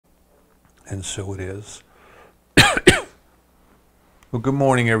and so it is. Well, good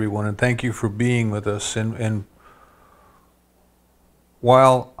morning, everyone, and thank you for being with us. And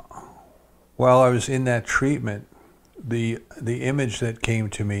while I was in that treatment, the image that came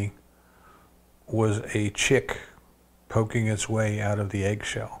to me was a chick poking its way out of the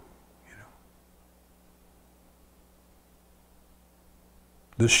eggshell.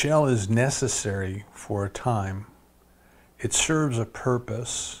 The shell is necessary for a time. It serves a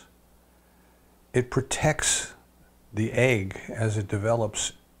purpose. It protects the egg as it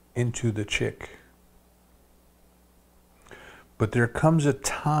develops into the chick. But there comes a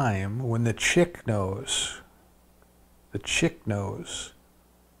time when the chick knows that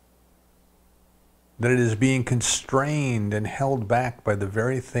it is being constrained and held back by the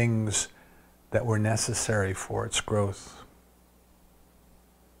very things that were necessary for its growth.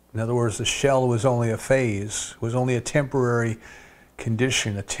 In other words, the shell was only a phase, was only a temporary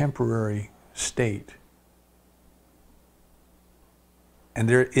condition, a temporary state. And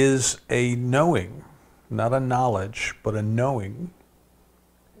there is a knowing, not a knowledge, but a knowing,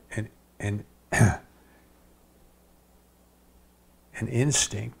 and an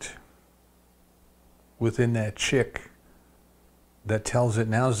instinct within that chick that tells it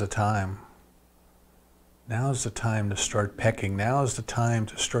now's the time. Now's the time to start pecking. Now is the time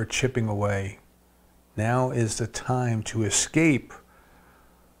to start chipping away. Now is the time to escape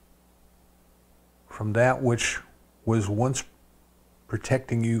from that which was once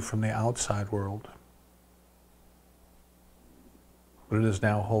protecting you from the outside world, but it is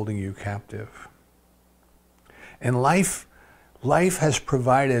now holding you captive. And life has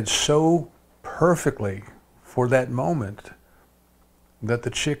provided so perfectly for that moment that the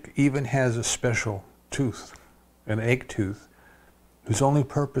chick even has a special tooth, an egg tooth, whose only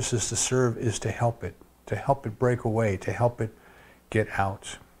purpose is to help it break away, to help it get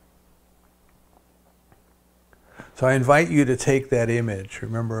out. So I invite you to take that image.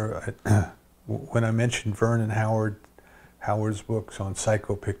 Remember when I mentioned Vernon Howard's books on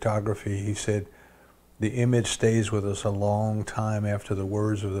psychopictography, he said the image stays with us a long time after the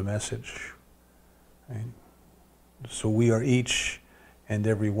words of the message. Right? So we are each and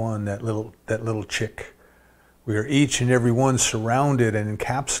every one that little chick. We are each and every one surrounded and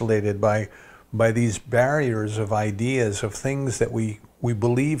encapsulated by these barriers of ideas, of things that we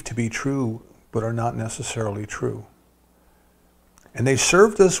believe to be true but are not necessarily true. And they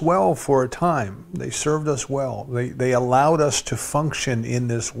served us well for a time. They served us well. They allowed us to function in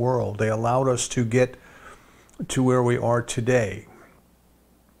this world. They allowed us to get to where we are today.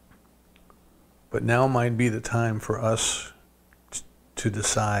 But now might be the time for us to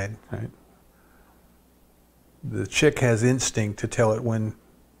decide, right? The chick has instinct to tell it when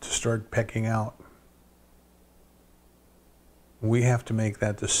to start pecking out. We have to make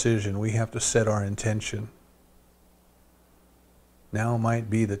that decision. We have to set our intention. Now might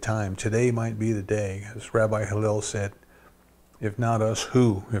be the time. Today might be the day. As Rabbi Hillel said, if not us,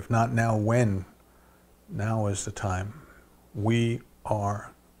 who? If not now, when? Now is the time. We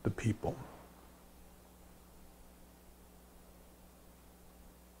are the people.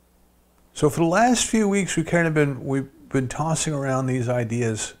 So for the last few weeks, we've been tossing around these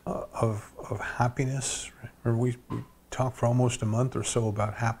ideas of happiness. Remember, we talked for almost a month or so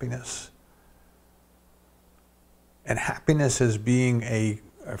about happiness. And happiness as being a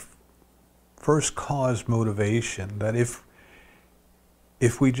first cause motivation, that if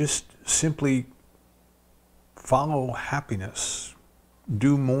we just simply follow happiness,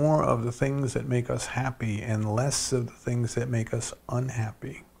 do more of the things that make us happy and less of the things that make us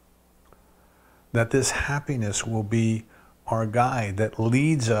unhappy, that this happiness will be our guide that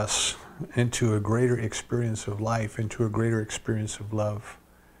leads us into a greater experience of life, into a greater experience of love,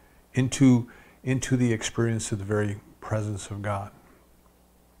 into the experience of the very presence of God.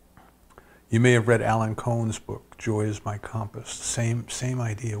 You may have read Alan Cohen's book, Joy is My Compass. Same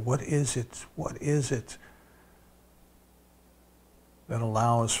idea. What is it? What is it that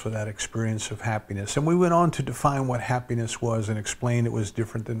allows for that experience of happiness? And we went on to define what happiness was and explain it was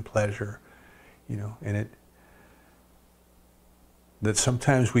different than pleasure. And that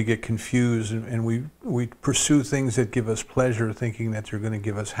sometimes we get confused and we pursue things that give us pleasure thinking that they're going to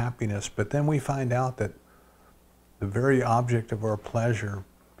give us happiness, but then we find out that the very object of our pleasure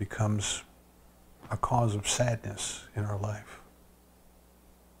becomes a cause of sadness in our life.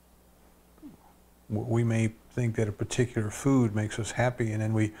 We may think that a particular food makes us happy and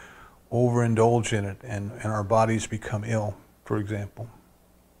then we overindulge in it and our bodies become ill, for example.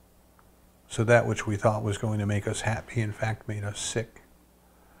 So that which we thought was going to make us happy, in fact, made us sick.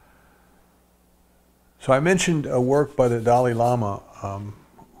 So I mentioned a work by the Dalai Lama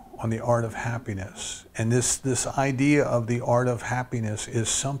the art of happiness. And this idea of the art of happiness is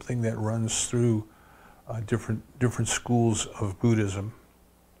something that runs through different schools of Buddhism.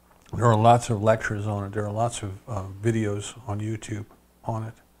 There are lots of lectures on it. There are lots of videos on YouTube on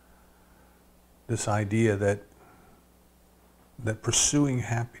it. This idea that pursuing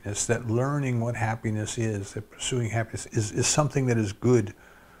happiness, that learning what happiness is, that pursuing happiness is something that is good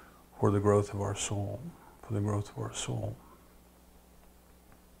for the growth of our soul, for the growth of our soul.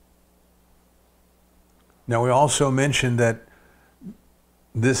 Now, we also mentioned that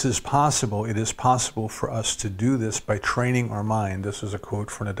this is possible. It is possible for us to do this by training our mind. This is a quote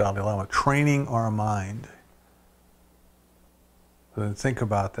from the Dalai Lama, training our mind. So then think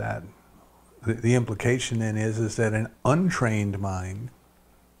about that. The implication then is that an untrained mind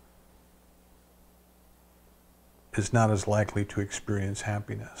is not as likely to experience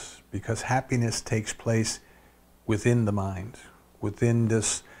happiness, because happiness takes place within the mind, within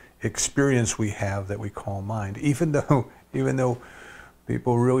this experience we have that we call mind. Even though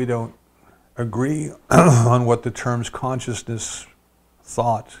people really don't agree on what the terms consciousness,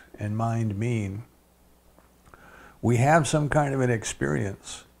 thought, and mind mean, we have some kind of an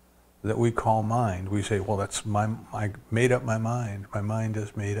experience that we call mind. We say, well, that's I made up my mind. My mind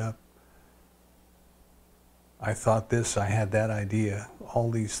is made up. I thought this, I had that idea. All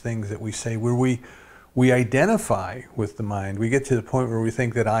these things that we say where we identify with the mind. We get to the point where we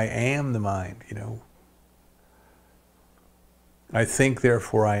think that I am the mind, you know. I think,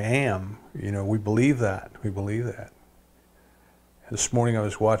 therefore I am. You know, we believe that. We believe that. This morning I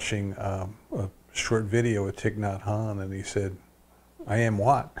was watching a short video with Thich Nhat Hanh, and he said, I am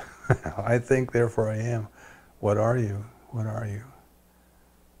what? I think, therefore I am. What are you? What are you?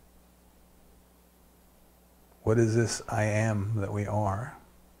 What is this I am that we are?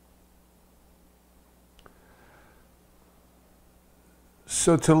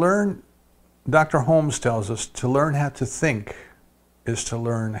 So to learn, Dr. Holmes tells us, to learn how to think is to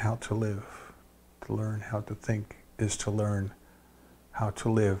learn how to live. To learn how to think is to learn how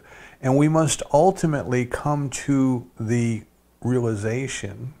to live. And we must ultimately come to the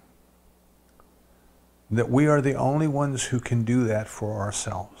realization that we are the only ones who can do that for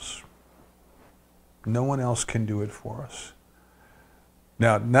ourselves. No one else can do it for us.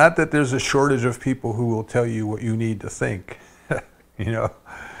 Now, not that there's a shortage of people who will tell you what you need to think. You know,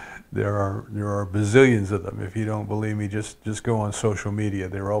 there are bazillions of them. If you don't believe me, just go on social media.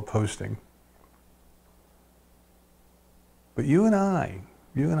 They're all posting. But you and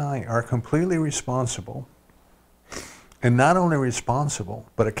I are completely responsible, and not only responsible,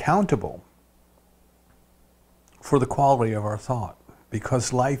 but accountable for the quality of our thought,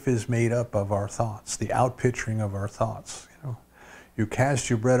 because life is made up of our thoughts, the outpicturing of our thoughts. You know, you cast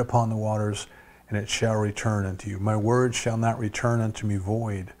your bread upon the waters, and it shall return unto you. My word shall not return unto me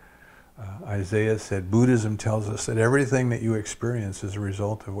void. Isaiah said, Buddhism tells us that everything that you experience is a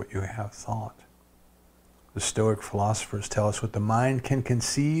result of what you have thought. The Stoic philosophers tell us what the mind can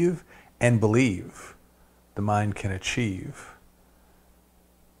conceive and believe, the mind can achieve.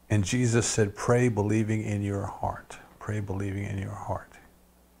 And Jesus said, pray believing in your heart. Pray believing in your heart.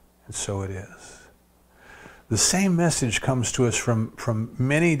 And so it is. The same message comes to us from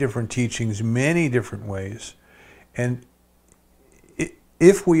many different teachings, many different ways. And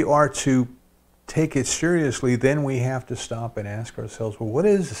if we are to take it seriously, then we have to stop and ask ourselves, well, what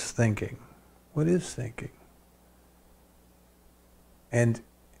is thinking? What is thinking? And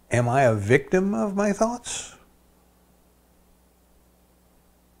am I a victim of my thoughts?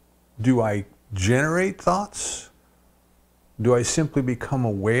 Do I generate thoughts? Do I simply become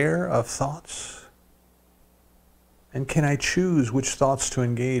aware of thoughts? And can I choose which thoughts to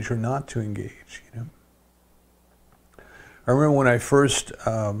engage or not to engage? You know? I remember when I first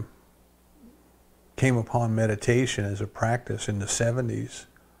came upon meditation as a practice in the 70s,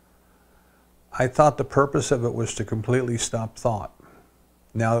 I thought the purpose of it was to completely stop thought.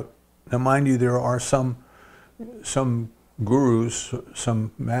 Now mind you, there are some gurus,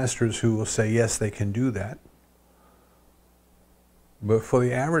 some masters who will say, yes, they can do that. But for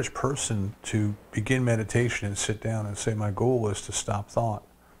the average person to begin meditation and sit down and say, my goal is to stop thought,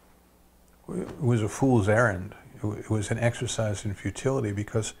 it was a fool's errand. It was an exercise in futility,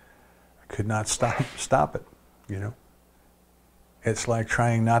 because I could not stop it, you know. It's like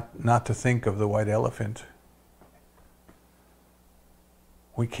trying not to think of the white elephant.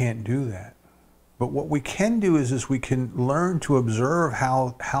 We can't do that. But what we can do is we can learn to observe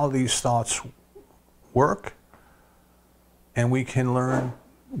how these thoughts work, and we can learn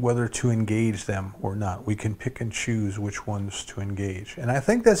whether to engage them or not. We can pick and choose which ones to engage. And I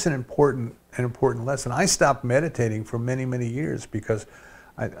think that's an important lesson. I stopped meditating for many, many years because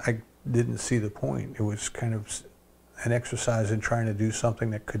I didn't see the point. It was kind of an exercise in trying to do something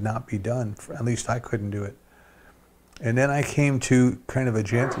that could not be done. At least I couldn't do it. And then I came to kind of a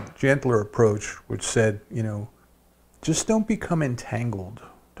gentler approach, which said, you know, just don't become entangled.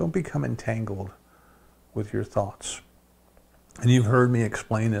 Don't become entangled with your thoughts. And you've heard me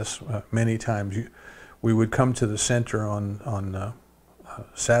explain this many times. We would come to the center on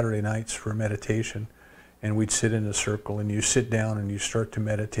Saturday nights for meditation, and we'd sit in a circle, and you sit down and you start to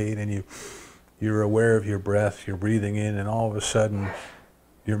meditate, and you're aware of your breath, you're breathing in, and all of a sudden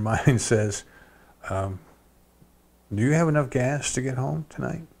your mind says, do you have enough gas to get home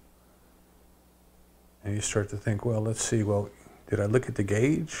tonight? And you start to think, well, let's see, well, did I look at the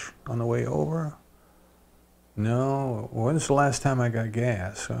gauge on the way over? No. When's the last time I got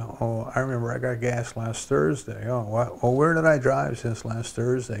gas? Oh, I remember I got gas last Thursday. Oh, well, where did I drive since last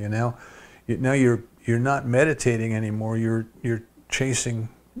Thursday? And now you're not meditating anymore. You're chasing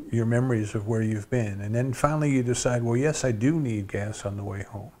your memories of where you've been. And then finally you decide, well, yes, I do need gas on the way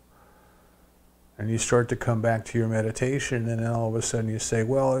home. And you start to come back to your meditation, and then all of a sudden you say,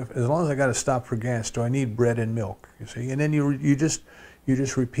 well, as long as I got to stop for gas, do I need bread and milk? You see, and then you just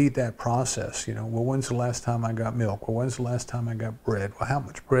repeat that process. You know, well, when's the last time I got milk? Well, when's the last time I got bread? Well, how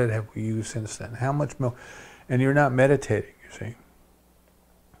much bread have we used since then? How much milk? And you're not meditating. You see,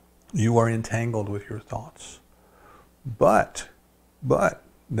 you are entangled with your thoughts. But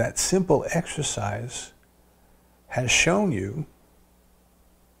that simple exercise has shown you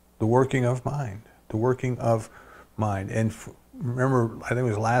the working of mind. The working of mind. And remember, I think it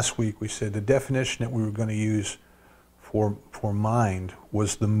was last week we said the definition that we were going to use for mind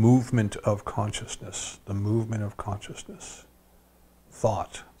was the movement of consciousness. The movement of consciousness.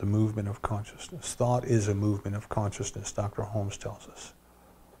 Thought, the movement of consciousness. Thought is a movement of consciousness, Dr. Holmes tells us.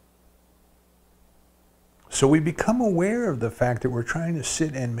 So we become aware of the fact that we're trying to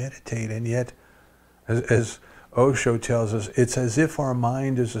sit and meditate, and yet, as Osho tells us, it's as if our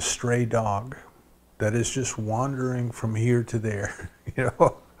mind is a stray dog that is just wandering from here to there. You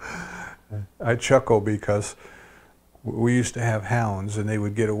know, I chuckle because we used to have hounds, and they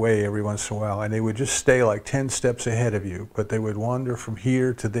would get away every once in a while, and they would just stay like 10 steps ahead of you, but they would wander from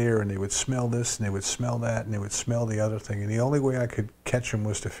here to there, and they would smell this, and they would smell that, and they would smell the other thing. And the only way I could catch them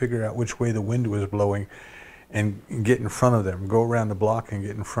was to figure out which way the wind was blowing and get in front of them, go around the block and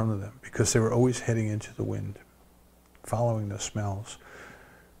get in front of them, because they were always heading into the wind, following the smells.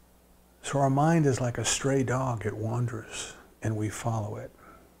 So our mind is like a stray dog. It wanders, and we follow it.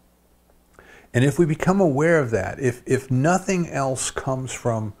 And if we become aware of that, if nothing else comes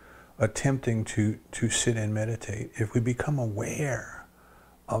from attempting to sit and meditate, if we become aware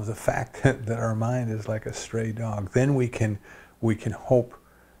of the fact that our mind is like a stray dog, then we can hope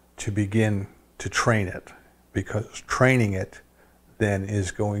to begin to train it, because training it then is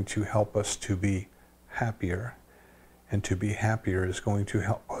going to help us to be happier. And to be happier is going to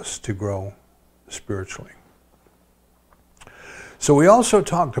help us to grow spiritually. So we also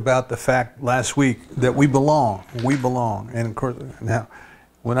talked about the fact last week that we belong. We belong. And of course, now,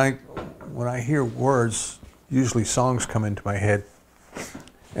 when I hear words, usually songs come into my head.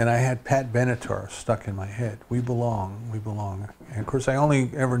 And I had Pat Benatar stuck in my head. We belong, we belong. And of course, I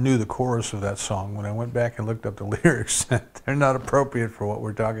only ever knew the chorus of that song. When I went back and looked up the lyrics, they're not appropriate for what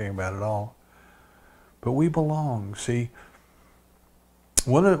we're talking about at all. But we belong. See,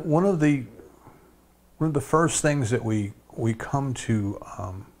 one of the first things that we come to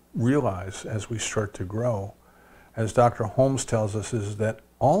realize as we start to grow, as Dr. Holmes tells us, is that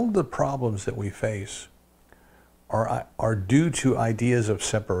all the problems that we face are due to ideas of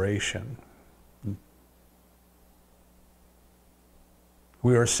separation.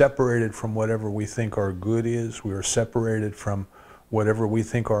 We are separated from whatever we think our good is. We are separated from whatever we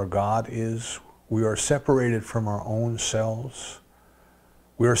think our God is. We are separated from our own selves.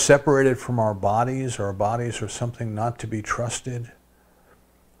 We are separated from our bodies. Our bodies are something not to be trusted.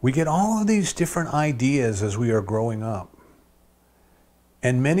 We get all of these different ideas as we are growing up.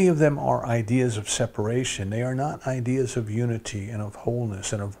 And many of them are ideas of separation. They are not ideas of unity and of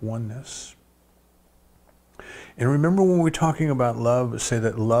wholeness and of oneness. And remember, when we're talking about love, say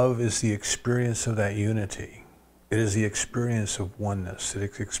that love is the experience of that unity. It is the experience of oneness. It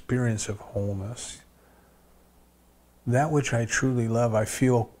is the experience of wholeness. That which I truly love, I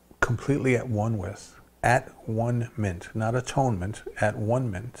feel completely at one with. At one-ment. Not atonement, at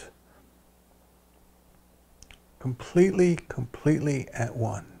one-ment. Completely at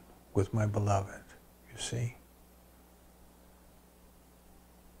one with my beloved, you see.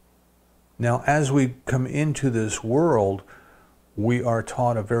 Now, as we come into this world, we are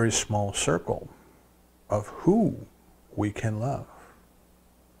taught a very small circle of who we can love.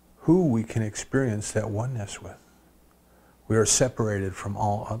 who we can experience that oneness with. We are separated from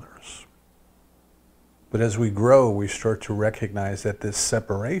all others. But as we grow, we start to recognize that this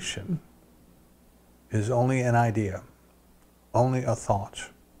separation is only an idea, only a thought,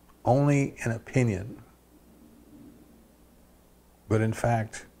 only an opinion. But in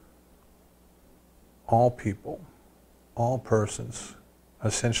fact, all people, all persons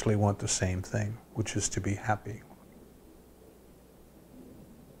essentially want the same thing, which is to be happy.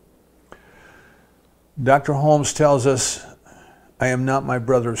 Dr. Holmes tells us, I am not my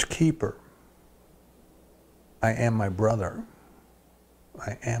brother's keeper. I am my brother.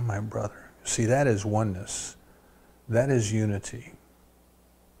 I am my brother. See, that is oneness. That is unity.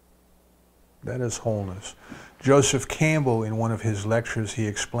 That is wholeness. Joseph Campbell, in one of his lectures, he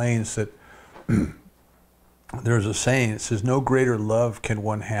explains that there's a saying, it says, no greater love can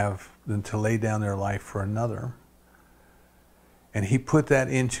one have than to lay down their life for another. And he put that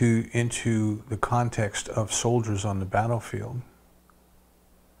into the context of soldiers on the battlefield.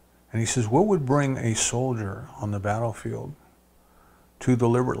 And he says, what would bring a soldier on the battlefield to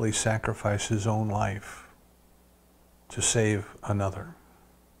deliberately sacrifice his own life to save another?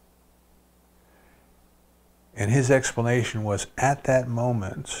 And his explanation was, at that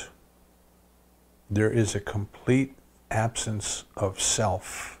moment, there is a complete absence of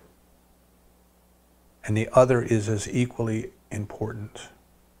self, and the other is as equally important.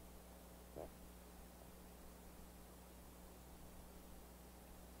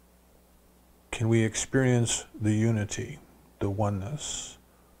 Can we experience the unity, the oneness,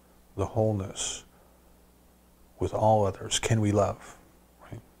 the wholeness with all others? Can we love?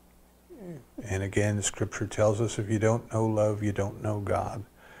 Right? And again, the scripture tells us, if you don't know love, you don't know God.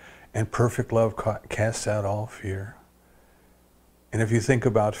 And perfect love casts out all fear. And if you think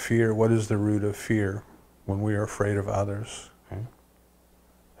about fear, what is the root of fear when we are afraid of others? Okay?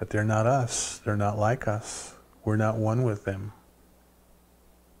 That they're not us, they're not like us, we're not one with them.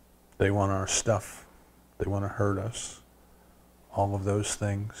 They want our stuff, they want to hurt us, all of those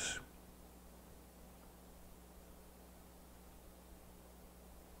things.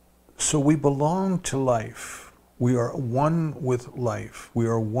 So we belong to life. We are one with life. We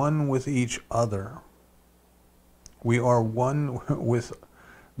are one with each other. We are one with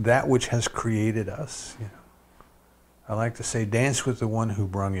that which has created us. You know, I like to say, dance with the one who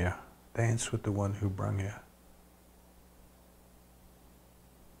brung you. Dance with the one who brung you.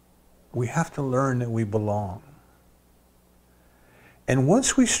 We have to learn that we belong. And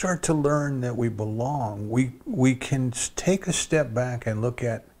once we start to learn that we belong, we can take a step back and look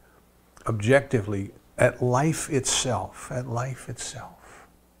at objectively at life itself,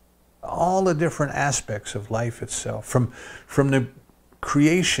 all the different aspects of life itself, from the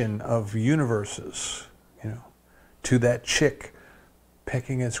creation of universes, you know, to that chick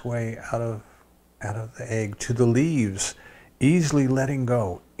pecking its way out of the egg, to the leaves easily letting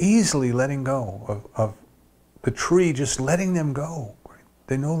go of the tree, just letting them go.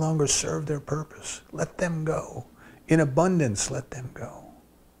 They no longer serve their purpose. Let them go. In abundance, let them go.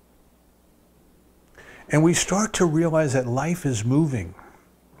 And we start to realize that life is moving.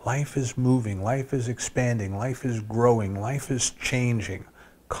 Life is moving. Life is expanding. Life is growing. Life is changing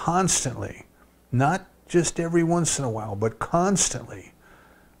constantly. Not just every once in a while, but constantly.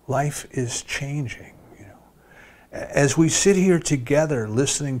 Life is changing. You know, as we sit here together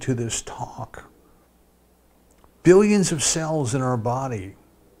listening to this talk, billions of cells in our body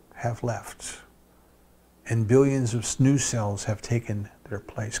have left, and billions of new cells have taken their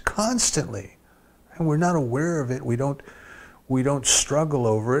place constantly. And we're not aware of it. We don't struggle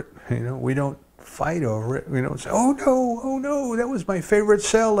over it. You know, we don't fight over it. We don't say, oh no, that was my favorite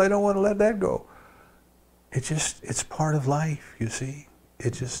cell. I don't want to let that go. It's part of life, you see.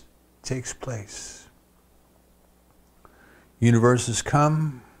 It just takes place. Universes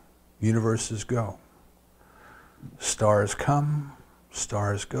come, universes go. Stars come,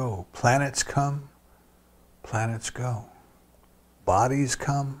 stars go. Planets come, planets go. Bodies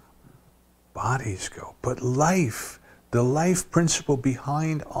come, bodies go. But life, the life principle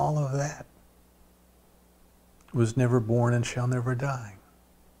behind all of that, was never born and shall never die.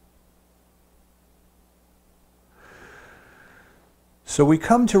 So we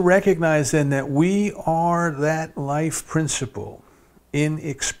come to recognize then that we are that life principle in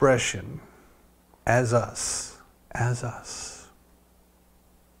expression as us, as us.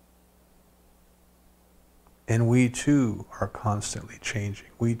 And we too are constantly changing.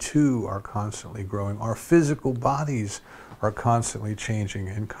 We too are constantly growing. Our physical bodies are constantly changing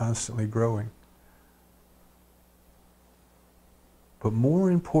and constantly growing. But more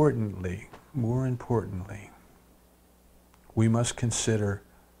importantly, we must consider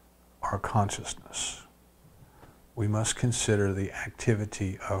our consciousness. We must consider the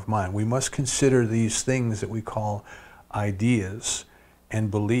activity of mind. We must consider these things that we call ideas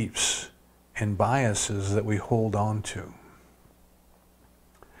and beliefs and biases that we hold on to.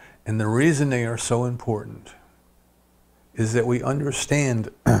 And the reason they are so important is that we understand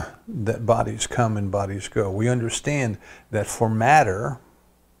that bodies come and bodies go. We understand that for matter,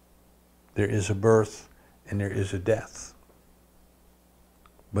 there is a birth and there is a death.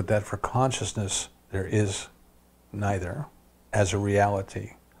 But that for consciousness, there is neither as a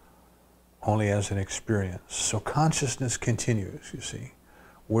reality, only as an experience. So consciousness continues, you see.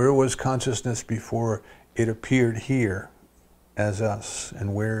 Where was consciousness before it appeared here as us?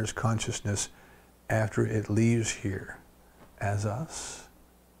 And where is consciousness after it leaves here as us?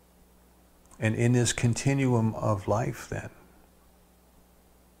 And in this continuum of life then,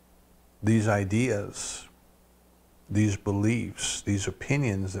 these ideas, these beliefs, these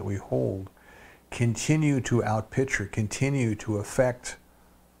opinions that we hold continue to outpicture, continue to affect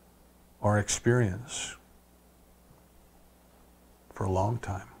our experience for a long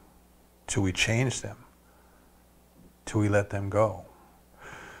time, till we change them, till we let them go.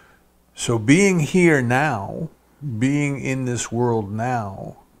 So being here now, being in this world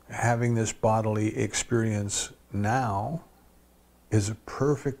now, having this bodily experience now, is a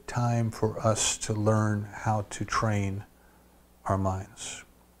perfect time for us to learn how to train our minds.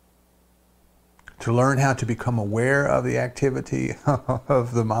 To learn how to become aware of the activity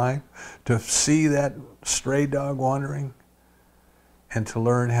of the mind, to see that stray dog wandering, and to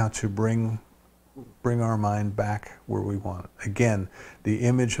learn how to bring our mind back where we want it. Again, the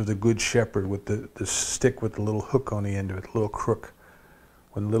image of the good shepherd with the stick with the little hook on the end of it, the little crook.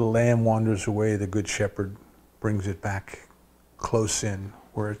 When the little lamb wanders away, the good shepherd brings it back close in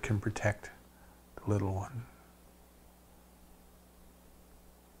where it can protect the little one.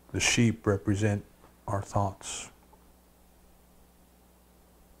 The sheep represent our thoughts.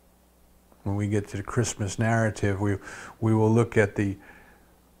 When we get to the Christmas narrative, we will look at the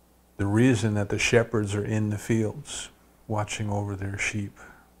reason that the shepherds are in the fields watching over their sheep.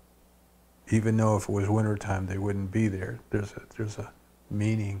 Even though if it was wintertime they wouldn't be there. There's a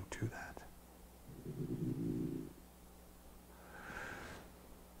meaning to that.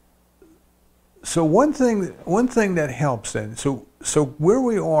 So one thing that helps then, so where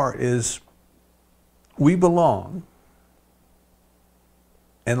we are is we belong,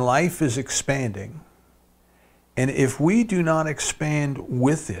 and life is expanding. And if we do not expand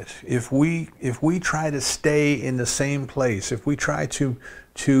with it, if we try to stay in the same place, if we try to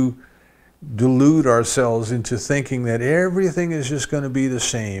delude ourselves into thinking that everything is just going to be the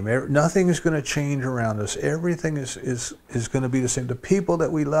same, nothing is going to change around us, everything is going to be the same. The people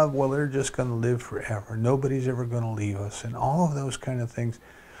that we love, well, they're just going to live forever. Nobody's ever going to leave us. And all of those kind of things,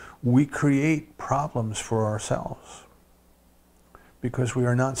 we create problems for ourselves because we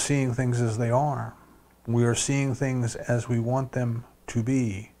are not seeing things as they are. We are seeing things as we want them to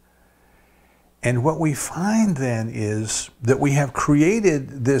be. And what we find then is that we have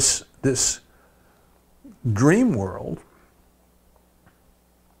created this dream world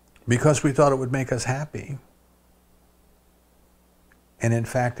because we thought it would make us happy. And in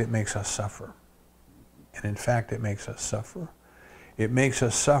fact, it makes us suffer. And in fact, it makes us suffer. It makes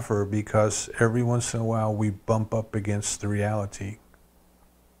us suffer because every once in a while we bump up against the reality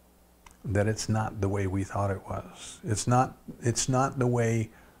that it's not the way we thought it was. It's not the way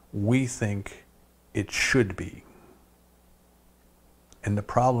we think it should be. And the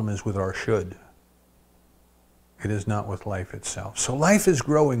problem is with our should. It is not with life itself. So life is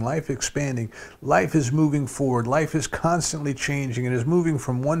growing, life expanding, life is moving forward, life is constantly changing. It is moving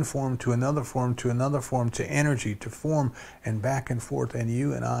from one form to another form to another form to energy, to form, and back and forth, and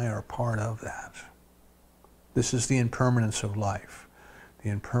you and I are part of that. This is the impermanence of life. The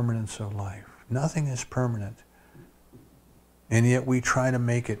impermanence of life. Nothing is permanent. And yet we try to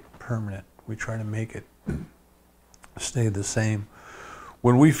make it permanent. We try to make it stay the same.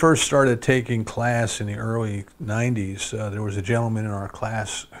 When we first started taking class in the early 90s, there was a gentleman in our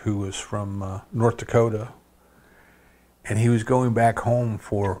class who was from North Dakota, and he was going back home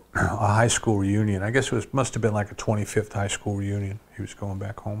for a high school reunion. I guess it must have been like a 25th high school reunion he was going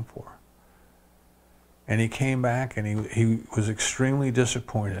back home for. And he came back and he was extremely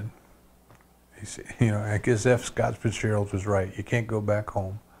disappointed. He said, I guess F. Scott Fitzgerald was right. You can't go back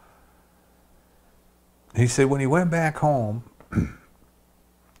home. He said when he went back home,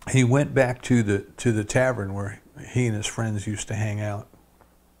 he went back to the tavern where he and his friends used to hang out.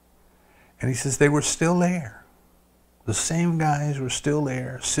 And he says they were still there. The same guys were still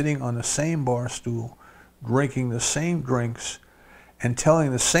there, sitting on the same bar stool, drinking the same drinks, and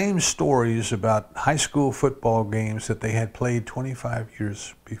telling the same stories about high school football games that they had played 25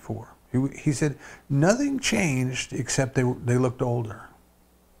 years before. He said nothing changed except they looked older.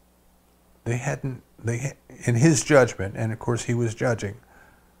 In his judgment, and of course he was judging,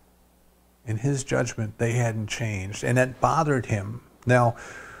 in his judgment they hadn't changed, and that bothered him. Now,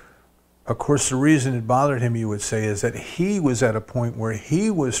 of course, the reason it bothered him, you would say, is that he was at a point where he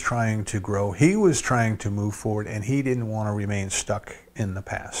was trying to grow, he was trying to move forward, and he didn't want to remain stuck in the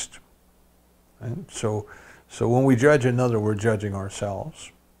past. And so when we judge another, we're judging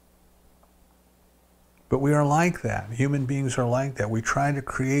ourselves. But we are like that. Human beings are like that. We try to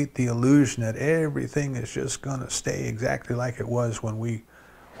create the illusion that everything is just going to stay exactly like it was when we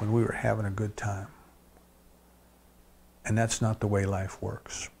were having a good time. And that's not the way life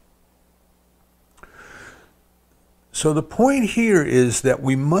works. So the point here is that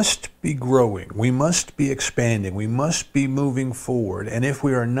we must be growing, we must be expanding, we must be moving forward, and if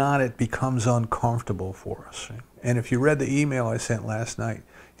we are not, it becomes uncomfortable for us. And if you read the email I sent last night,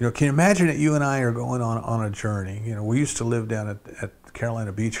 can you imagine that you and I are going on a journey? We used to live down at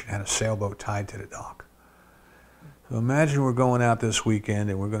Carolina Beach and had a sailboat tied to the dock. So imagine we're going out this weekend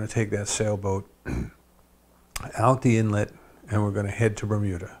and we're going to take that sailboat out the inlet and we're going to head to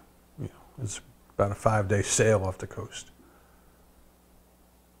Bermuda. It's about a 5-day sail off the coast.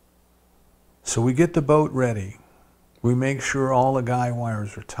 So we get the boat ready. We make sure all the guy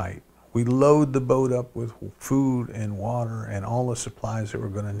wires are tight. We load the boat up with food and water and all the supplies that we're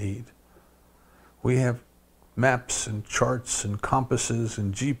going to need. We have maps and charts and compasses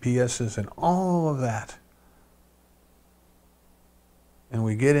and GPSs and all of that. And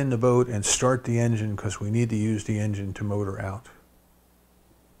we get in the boat and start the engine because we need to use the engine to motor out.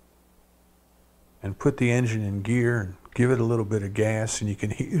 And put the engine in gear and give it a little bit of gas, and you can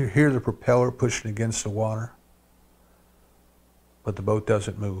hear the propeller pushing against the water, but the boat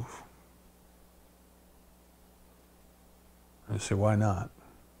doesn't move. I say, why not?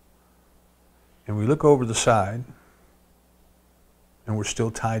 And we look over the side, and we're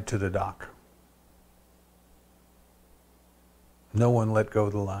still tied to the dock. No one let go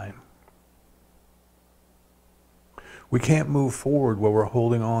of the line. We can't move forward while we're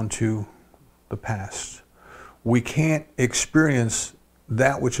holding on to the past. We can't experience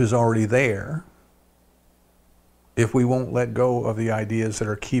that which is already there if we won't let go of the ideas that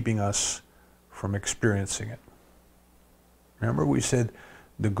are keeping us from experiencing it. Remember, we said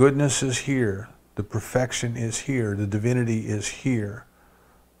the goodness is here, the perfection is here, the divinity is here,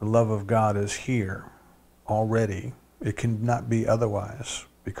 the love of God is here already. It cannot be otherwise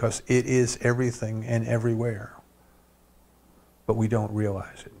because it is everything and everywhere. But we don't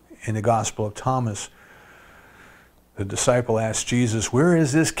realize it. In the Gospel of Thomas, the disciple asked Jesus, "Where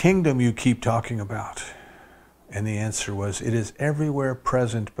is this kingdom you keep talking about?" And the answer was, "It is everywhere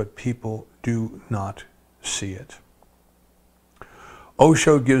present, but people do not see it."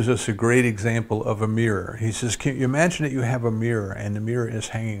 Osho gives us a great example of a mirror. He says, can you imagine that you have a mirror and the mirror is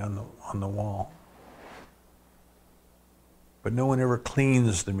hanging on the wall? But no one ever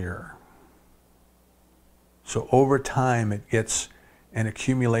cleans the mirror. So over time it gets an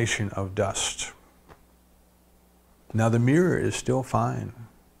accumulation of dust. Now the mirror is still fine.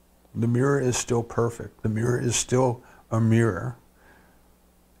 The mirror is still perfect. The mirror is still a mirror.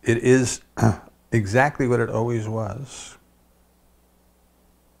 It is exactly what it always was.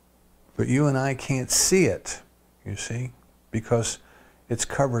 But you and I can't see it, you see, because it's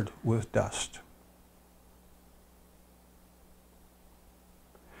covered with dust.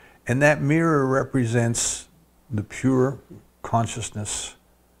 And that mirror represents the pure consciousness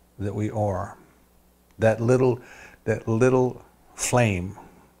that we are. That little flame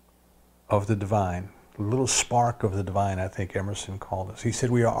of the divine, the little spark of the divine, I think Emerson called us. He said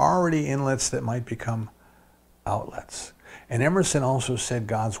we are already inlets that might become outlets. And Emerson also said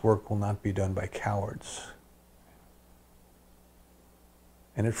God's work will not be done by cowards.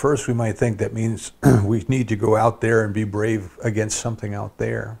 And at first we might think that means we need to go out there and be brave against something out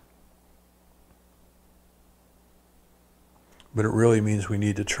there. But it really means we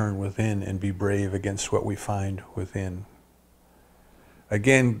need to turn within and be brave against what we find within.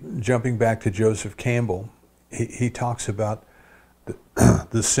 Again, jumping back to Joseph Campbell, he talks about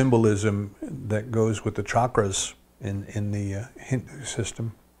the symbolism that goes with the chakras in the Hindu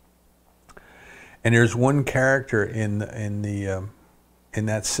system. And there's one character in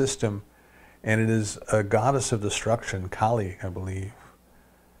that system, and it is a goddess of destruction, Kali, I believe.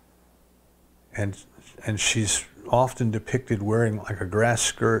 And she's often depicted wearing like a grass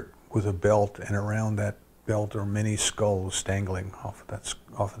skirt with a belt, and around that belt are many skulls dangling off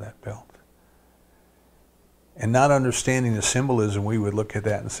of that belt. And not understanding the symbolism, we would look at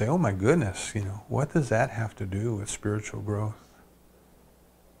that and say, oh my goodness, what does that have to do with spiritual growth?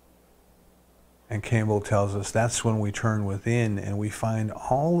 And Campbell tells us that's when we turn within and we find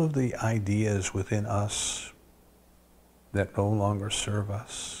all of the ideas within us that no longer serve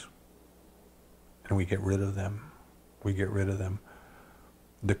us. And we get rid of them. We get rid of them.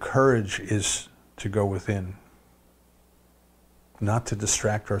 The courage is to go within. Not to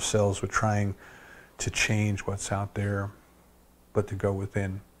distract ourselves with trying to change what's out there, but to go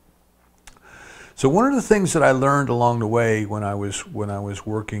within. So one of the things that I learned along the way when I was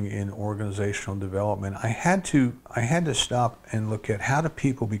working in organizational development, I had to stop and look at how do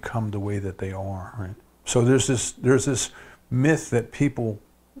people become the way that they are. Right? So there's this myth that people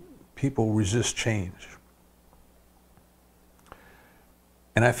resist change,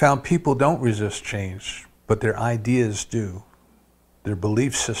 and I found people don't resist change, but their ideas do. Their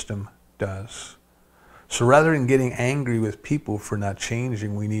belief system does. So rather than getting angry with people for not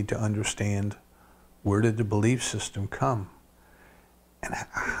changing, we need to understand, where did the belief system come? And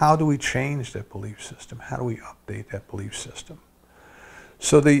how do we change that belief system? How do we update that belief system?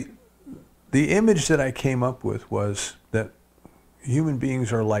 So the image that I came up with was that human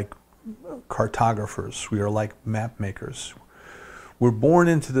beings are like cartographers. We are like map makers. We're born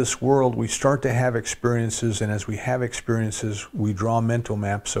into this world, we start to have experiences, and as we have experiences, we draw mental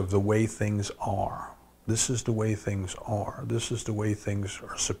maps of the way things are. This is the way things are. This is the way things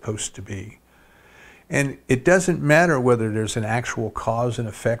are supposed to be. And it doesn't matter whether there's an actual cause and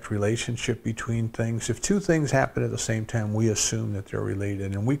effect relationship between things. If two things happen at the same time, we assume that they're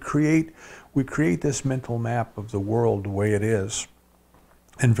related. And we create this mental map of the world the way it is.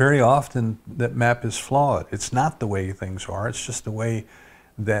 And very often that map is flawed. It's not the way things are. It's just the way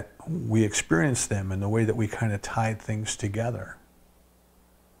that we experience them and the way that we kind of tie things together.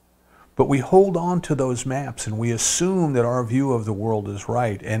 But we hold on to those maps and we assume that our view of the world is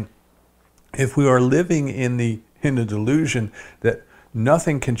right. And if we are living in the delusion that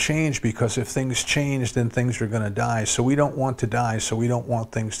nothing can change, because if things change, then things are going to die. So we don't want to die, so we don't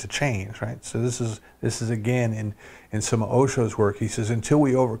want things to change, right? So this is again in some of Osho's work. He says, until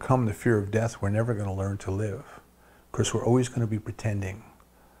we overcome the fear of death, we're never going to learn to live. Of course, we're always going to be pretending.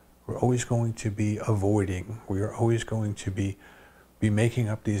 We're always going to be avoiding. We are always going to be making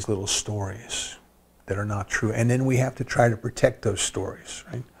up these little stories that are not true. And then we have to try to protect those stories,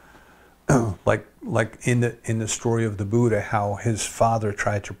 right? like in the story of the Buddha, how his father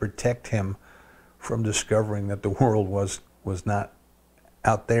tried to protect him from discovering that the world was not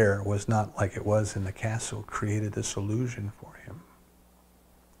out there, was not like it was in the castle, created this illusion for him.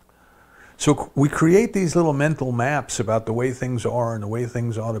 So we create these little mental maps about the way things are and the way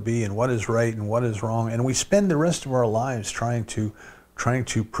things ought to be and what is right and what is wrong, and we spend the rest of our lives trying to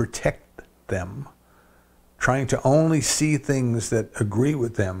protect them, trying to only see things that agree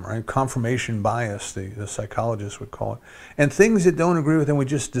with them, right? Confirmation bias, the psychologists would call it. And things that don't agree with them, we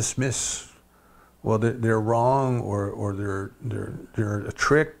just dismiss. Well, they're wrong, or they're a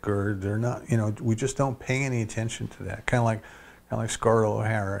trick, or they're not. We just don't pay any attention to that. Kind of like Scarlett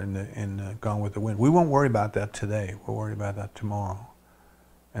O'Hara in Gone with the Wind. We won't worry about that today. We'll worry about that tomorrow.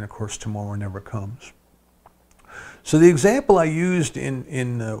 And of course, tomorrow never comes. So the example I used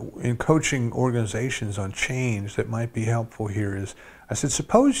in coaching organizations on change that might be helpful here is, I said,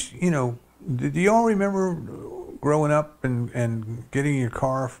 suppose, do you all remember growing up and getting in your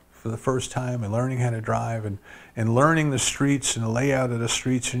car for the first time and learning how to drive and learning the streets and the layout of the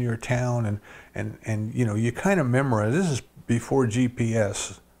streets in your town and you kind of memorize. This is before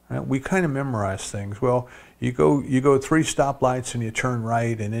GPS. Right? We kind of memorize things. Well, you go 3 stoplights and you turn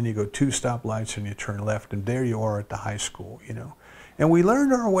right, and then you go 2 stoplights and you turn left, and there you are at the high school, And we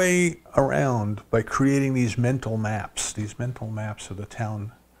learned our way around by creating these mental maps of the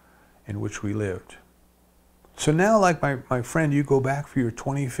town in which we lived. So now, like my friend, you go back for your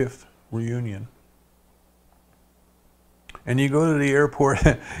 25th reunion, and you go to the airport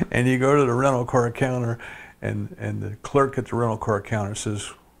and you go to the rental car counter, and the clerk at the rental car counter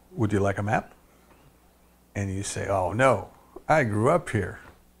says, "Would you like a map?" And you say, "Oh no, I grew up here.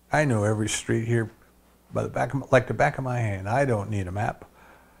 I know every street here by the back of my hand. I don't need a map."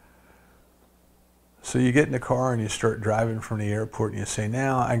 So you get in the car and you start driving from the airport, and you say,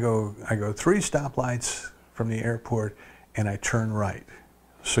 "Now I go 3 stoplights from the airport and I turn right."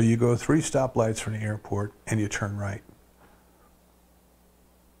 So you go 3 stoplights from the airport and you turn right.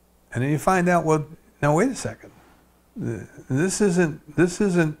 And then you find out, well, now wait a second. This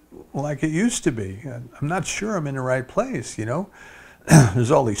isn't like it used to be. I'm not sure I'm in the right place,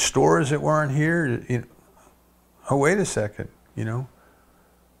 There's all these stores that weren't here. Oh, wait a second,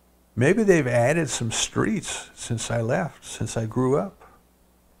 Maybe they've added some streets since I left, since I grew up.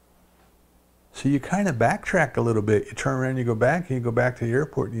 So you kind of backtrack a little bit. You turn around, you go back, and you go back to the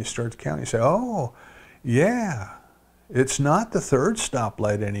airport, and you start to count. You say, oh, yeah, it's not the 3rd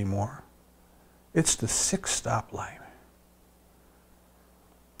stoplight anymore. It's the 6th stoplight.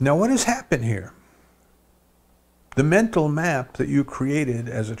 Now, what has happened here? The mental map that you created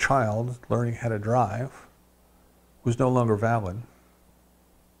as a child learning how to drive was no longer valid.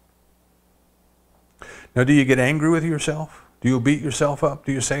 Now, do you get angry with yourself? Do you beat yourself up?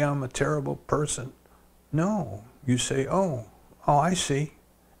 Do you say, I'm a terrible person? No. You say, oh, I see.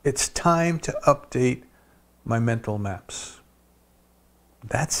 It's time to update my mental maps.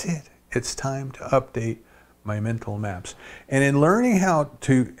 That's it. It's time to update my mental maps. And in learning how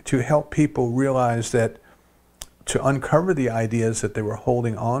to help people realize that, to uncover the ideas that they were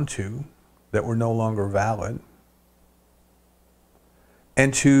holding on to that were no longer valid,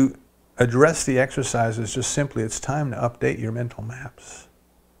 and to address the exercises, just simply, it's time to update your mental maps.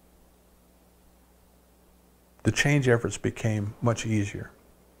 The change efforts became much easier.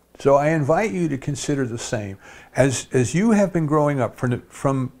 So I invite you to consider the same. As you have been growing up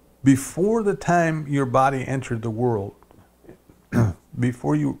from before the time your body entered the world,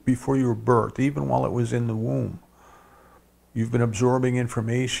 before you were birthed, even while it was in the womb, you've been absorbing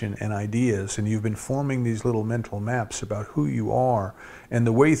information and ideas, and you've been forming these little mental maps about who you are and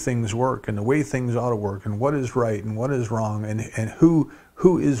the way things work and the way things ought to work and what is right and what is wrong, and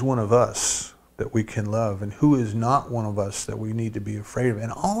who is one of us that we can love and who is not one of us that we need to be afraid of,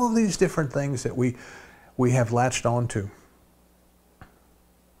 and all of these different things that we have latched onto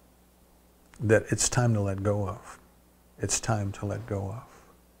that it's time to let go of. It's time to let go of.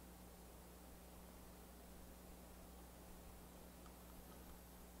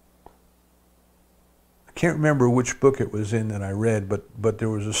 I can't remember which book it was in that I read, but there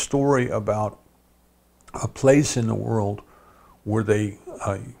was a story about a place in the world where they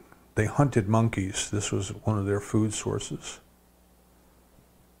hunted monkeys. This was one of their food sources.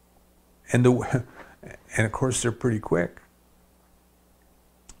 And of course they're pretty quick.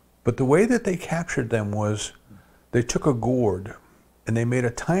 But the way that they captured them was they took a gourd and they made a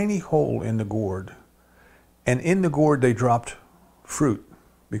tiny hole in the gourd. And in the gourd they dropped fruit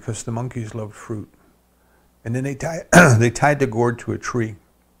because the monkeys loved fruit. And then they tied the gourd to a tree.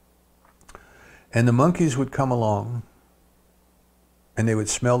 And the monkeys would come along and they would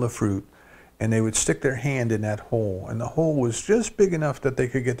smell the fruit and they would stick their hand in that hole. And the hole was just big enough that they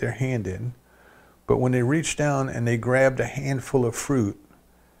could get their hand in. But when they reached down and they grabbed a handful of fruit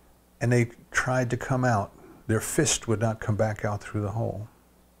and they tried to come out, their fist would not come back out through the hole.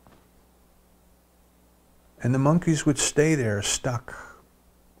 And the monkeys would stay there stuck.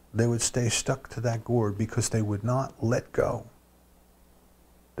 They would stay stuck to that gourd because they would not let go.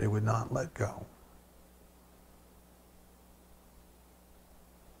 They would not let go.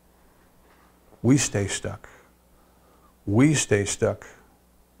 We stay stuck. We stay stuck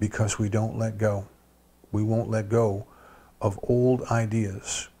because we don't let go. We won't let go of old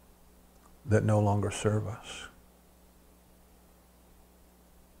ideas that no longer serve us.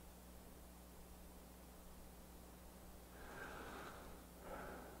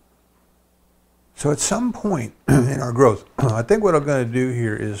 So at some point in our growth, I think what I'm going to do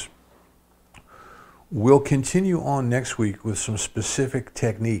here is we'll continue on next week with some specific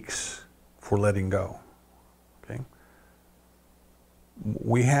techniques for letting go. Okay?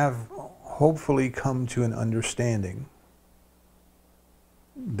 We have hopefully come to an understanding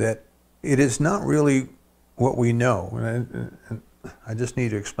that it is not really what we know. And I just need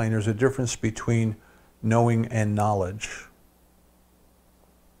to explain there's a difference between knowing and knowledge.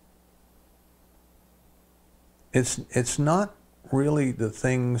 It's not really the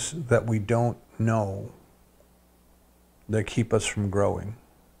things that we don't know that keep us from growing.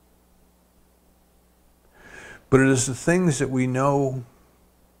 But it is the things that we know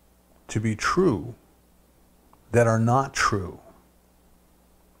to be true that are not true.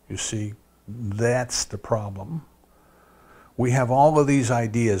 You see, that's the problem. We have all of these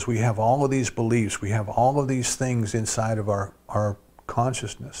ideas, we have all of these beliefs, we have all of these things inside of our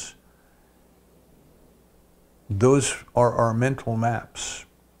consciousness. Those are our mental maps.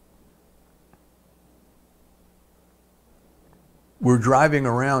 We're driving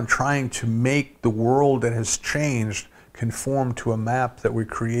around trying to make the world that has changed conform to a map that we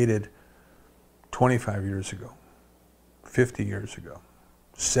created 25 years ago, 50 years ago,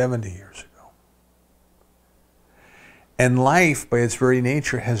 70 years ago. And life, by its very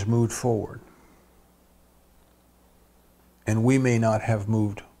nature, has moved forward. And we may not have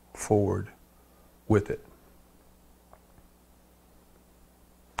moved forward with it.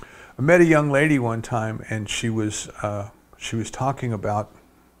 I met a young lady one time, and she was talking about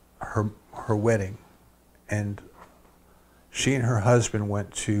her wedding, and she and her husband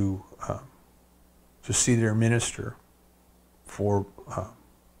went to see their minister for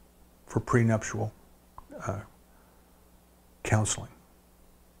prenuptial counseling.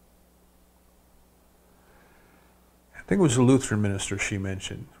 I think it was a Lutheran minister she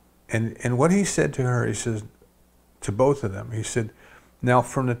mentioned, and what he said to her, he says to both of them, he said, now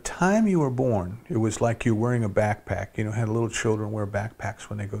from the time you were born, it was like you were wearing a backpack. You know, had little children wear backpacks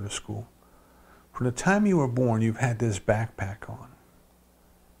when they go to school. From the time you were born, you've had this backpack on.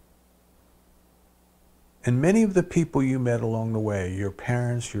 And many of the people you met along the way, your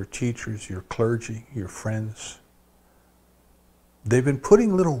parents, your teachers, your clergy, your friends, they've been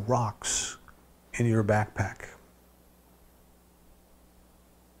putting little rocks in your backpack.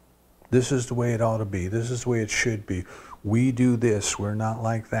 This is the way it ought to be. This is the way it should be. We do this. We're not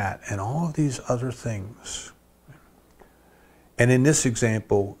like that. And all of these other things. And in this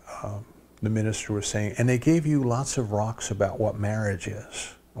example, the minister was saying, and they gave you lots of rocks about what marriage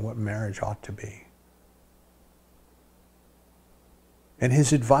is and what marriage ought to be. And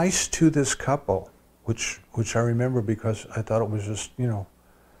his advice to this couple, which I remember because I thought it was just, you know,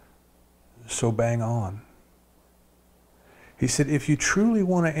 so bang on. He said, if you truly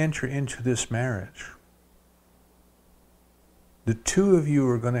want to enter into this marriage, the two of you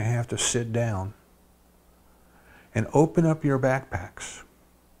are going to have to sit down and open up your backpacks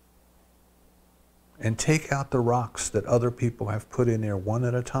and take out the rocks that other people have put in there one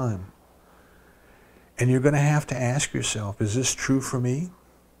at a time. And you're going to have to ask yourself, is this true for me?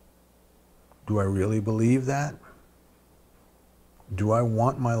 Do I really believe that? Do I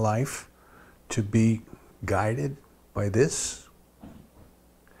want my life to be guided by this?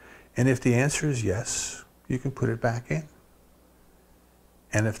 And if the answer is yes, you can put it back in.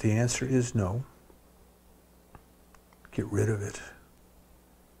 And if the answer is no, get rid of it.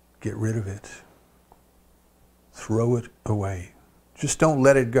 Get rid of it. Throw it away. Just don't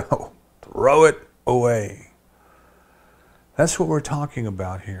let it go. Throw it away. That's what we're talking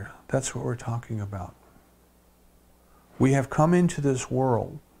about here. That's what we're talking about. We have come into this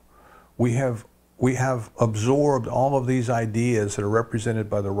world. We have absorbed all of these ideas that are represented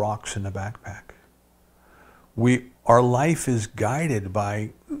by the rocks in the backpack. Our life is guided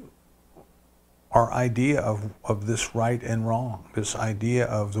by our idea of this right and wrong, this idea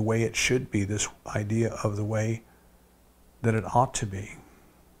of the way it should be, this idea of the way that it ought to be.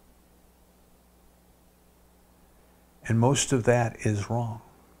 And most of that is wrong.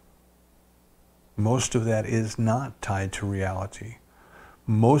 Most of that is not tied to reality.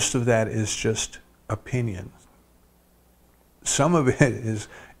 Most of that is just opinion. Some of it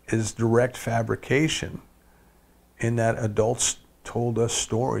is direct fabrication, in that adults told us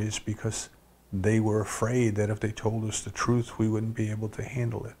stories because they were afraid that if they told us the truth, we wouldn't be able to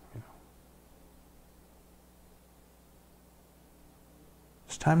handle it. You know.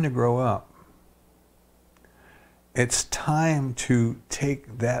 It's time to grow up. It's time to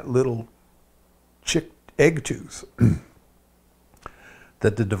take that little egg tooth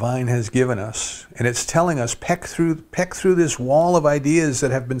that the divine has given us, and it's telling us, peck through this wall of ideas that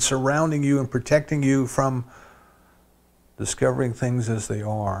have been surrounding you and protecting you from discovering things as they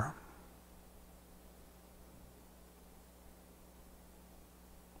are.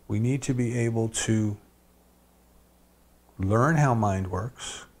 We need to be able to learn how mind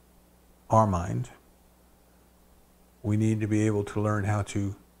works, our mind. We need to be able to learn how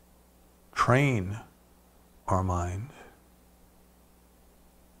to train our mind.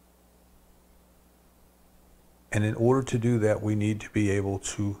 And in order to do that, we need to be able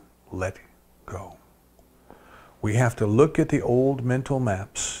to let go. We have to look at the old mental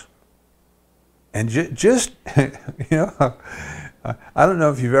maps and just you know, I don't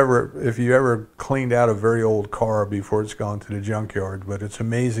know if you ever cleaned out a very old car before it's gone to the junkyard, but it's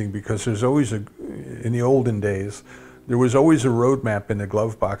amazing because there's always in the olden days, there was always a road map in the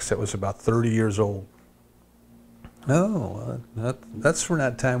glove box that was about 30 years old. Oh, that's from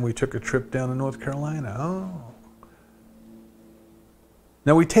that time we took a trip down to North Carolina. Oh.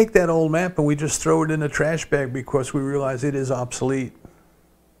 Now we take that old map and we just throw it in the trash bag because we realize it is obsolete.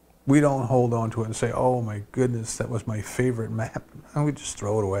 We don't hold on to it and say, oh my goodness, that was my favorite map. And we just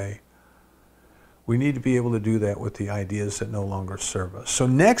throw it away. We need to be able to do that with the ideas that no longer serve us. So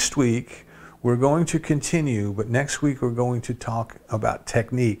next week, we're going to continue, but next week we're going to talk about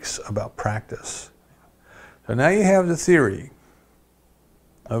techniques, about practice. So now you have the theory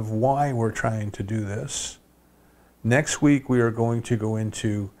of why we're trying to do this. Next week we are going to go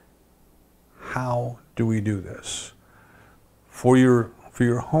into how do we do this. For your For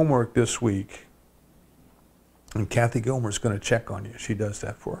your homework this week, and Kathy Gilmer's going to check on you. She does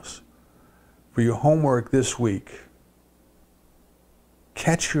that for us. For your homework this week,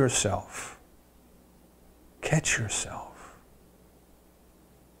 catch yourself. Catch yourself.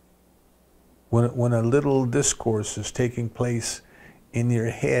 When a little discourse is taking place in your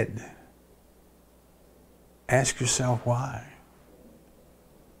head, ask yourself why.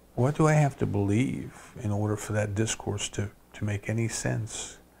 What do I have to believe in order for that discourse to make any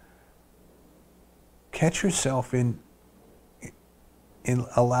sense? Catch yourself in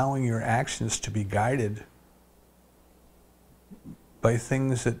allowing your actions to be guided by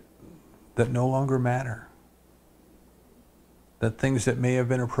things that no longer matter. That things that may have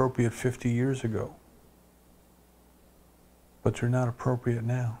been appropriate 50 years ago, but they're not appropriate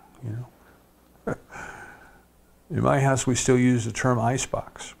now, you know. In my house, we still use the term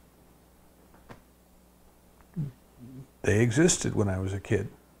icebox. They existed when I was a kid.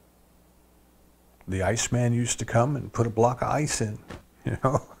 The Iceman used to come and put a block of ice in, you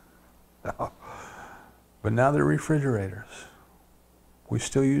know. But now they're refrigerators. We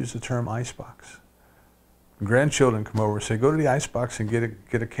still use the term icebox. Grandchildren come over and say, go to the icebox and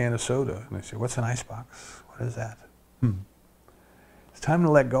get a can of soda. And they say, what's an icebox? What is that? It's time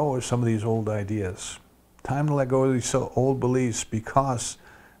to let go of some of these old ideas. Time to let go of these old beliefs, because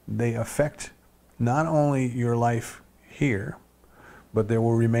they affect not only your life here, but they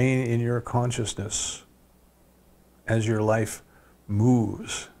will remain in your consciousness as your life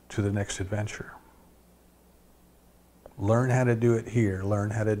moves to the next adventure. Learn how to do it here.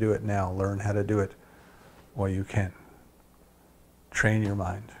 Learn how to do it now. Learn how to do it while you can. Train your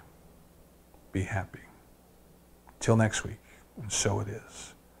mind. Be happy. Till next week. And so it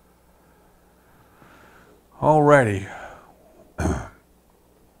is. Alrighty. I'm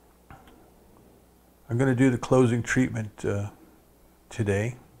going to do the closing treatment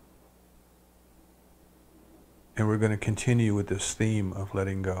today. And we're going to continue with this theme of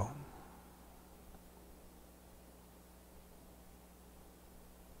letting go.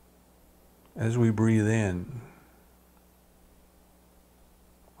 As we breathe in,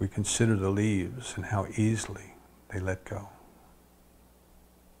 we consider the leaves and how easily they let go.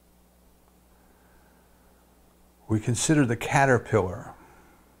 We consider the caterpillar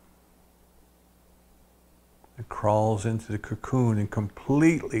that crawls into the cocoon and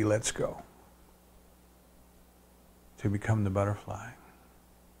completely lets go to become the butterfly.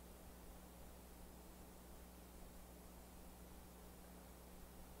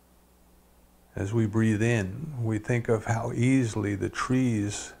 As we breathe in, we think of how easily the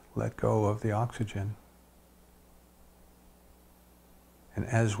trees let go of the oxygen. And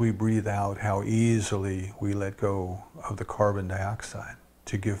as we breathe out, how easily we let go of the carbon dioxide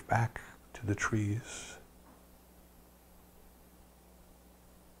to give back to the trees.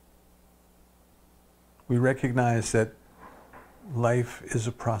 We recognize that life is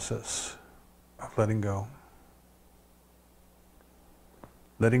a process of letting go.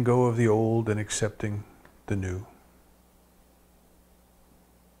 Letting go of the old and accepting the new.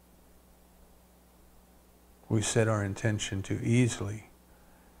 We set our intention to easily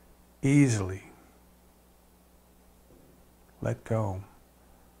let go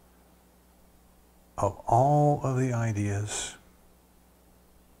of all of the ideas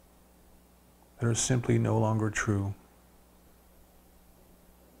that are simply no longer true.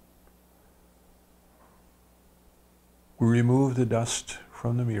 We remove the dust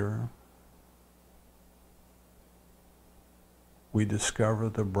from the mirror. We discover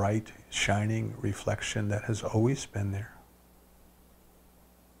the bright, shining reflection that has always been there.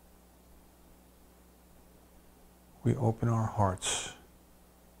 We open our hearts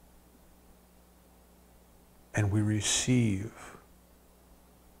and we receive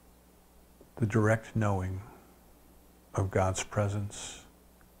the direct knowing of God's presence,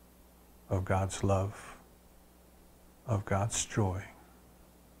 of God's love, of God's joy.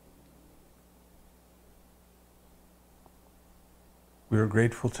 We are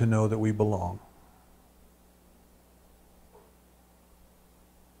grateful to know that we belong.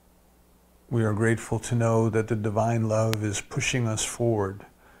 We are grateful to know that the divine love is pushing us forward,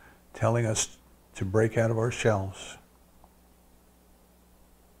 telling us to break out of our shells.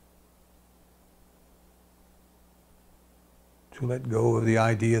 To let go of the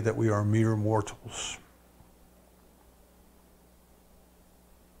idea that we are mere mortals.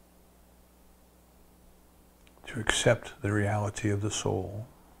 To accept the reality of the soul.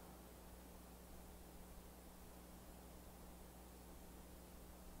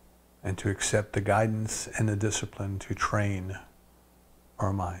 And to accept the guidance and the discipline to train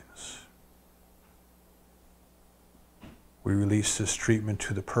our minds. We release this treatment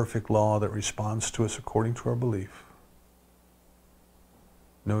to the perfect law that responds to us according to our belief,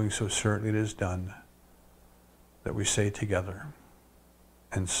 knowing so certainly it is done, that we say together,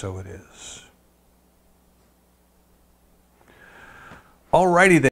 and so it is. Alrighty then.